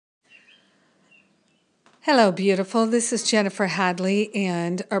Hello, beautiful. This is Jennifer Hadley,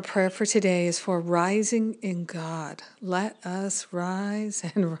 and our prayer for today is for rising in God. Let us rise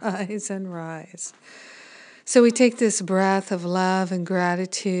and rise and rise. So we take this breath of love and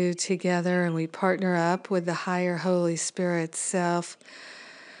gratitude together, and we partner up with the higher Holy Spirit self.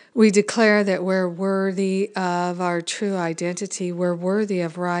 We declare that we're worthy of our true identity. We're worthy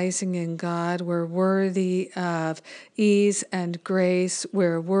of rising in God. We're worthy of ease and grace.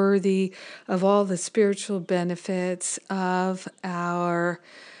 We're worthy of all the spiritual benefits of our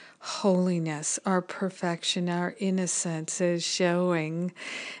holiness, our perfection, our innocence is showing.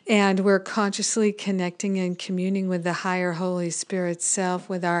 And we're consciously connecting and communing with the higher Holy Spirit self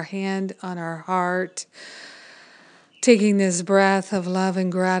with our hand on our heart. Taking this breath of love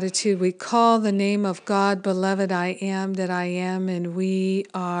and gratitude, we call the name of God, beloved I am that I am, and we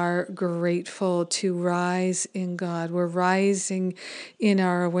are grateful to rise in God. We're rising in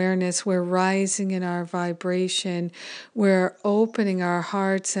our awareness. We're rising in our vibration. We're opening our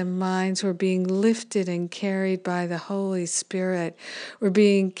hearts and minds. We're being lifted and carried by the Holy Spirit. We're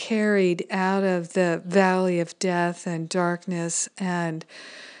being carried out of the valley of death and darkness and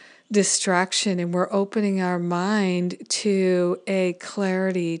distraction, and we're opening our mind to a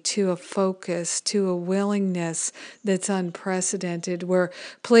clarity, to a focus, to a willingness that's unprecedented. We're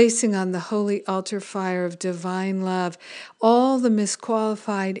placing on the holy altar fire of divine love all the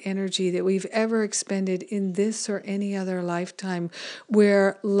misqualified energy that we've ever expended in this or any other lifetime.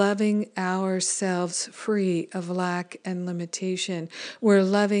 We're loving ourselves free of lack and limitation. We're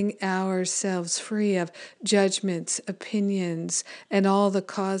loving ourselves free of judgments, opinions, and all the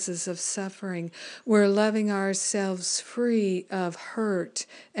causes of suffering. We're loving ourselves free of hurt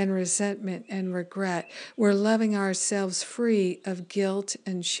and resentment and regret. We're loving ourselves free of guilt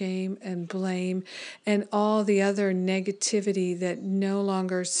and shame and blame and all the other negativity that no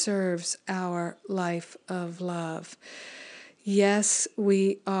longer serves our life of love. Yes,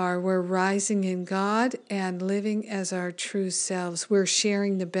 we are. We're rising in God and living as our true selves. We're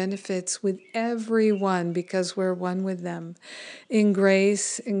sharing the benefits with everyone because we're one with them. In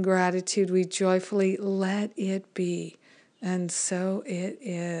grace and gratitude, we joyfully let it be. And so it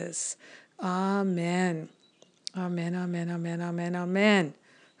is. Amen. Amen, amen, amen, amen, amen.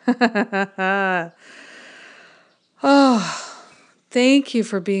 Oh. Thank you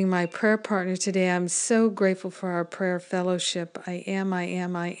for being my prayer partner today. I'm so grateful for our prayer fellowship. I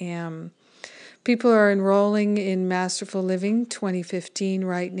am. People are enrolling in Masterful Living 2015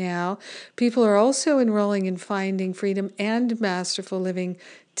 right now. People are also enrolling in Finding Freedom and Masterful Living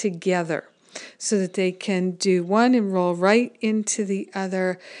together so that they can do one, enroll right into the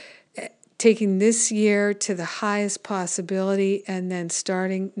other, taking this year to the highest possibility, and then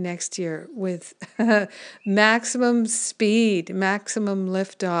starting next year with maximum speed, maximum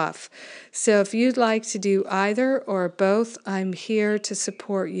liftoff. So if you'd like to do either or both, I'm here to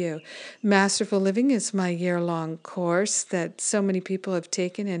support you. Masterful Living is my year-long course that so many people have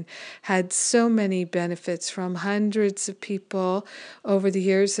taken and had so many benefits from. Hundreds of people over the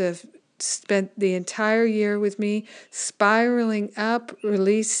years have spent the entire year with me, spiraling up,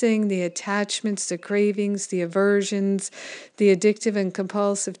 releasing the attachments, the cravings, the aversions, the addictive and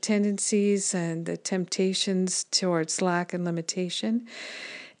compulsive tendencies, and the temptations towards lack and limitation.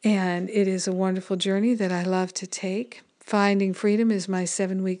 And it is a wonderful journey that I love to take. Finding Freedom is my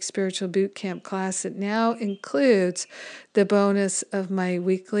 7-week spiritual boot camp class that now includes the bonus of my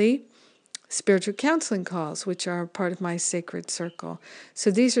weekly spiritual counseling calls, which are part of my sacred circle. So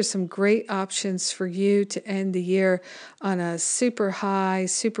these are some great options for you to end the year on a super high,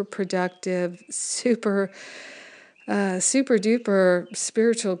 super productive, super duper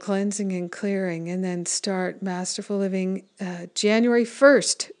spiritual cleansing and clearing, and then start Masterful Living January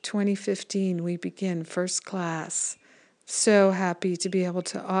 1st, 2015. We begin first class. So happy to be able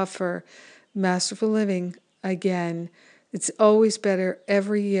to offer Masterful Living again. It's always better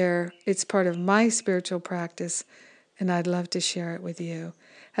every year. It's part of my spiritual practice, and I'd love to share it with you.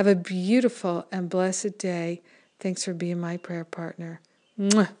 Have a beautiful and blessed day. Thanks for being my prayer partner.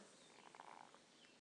 Mwah.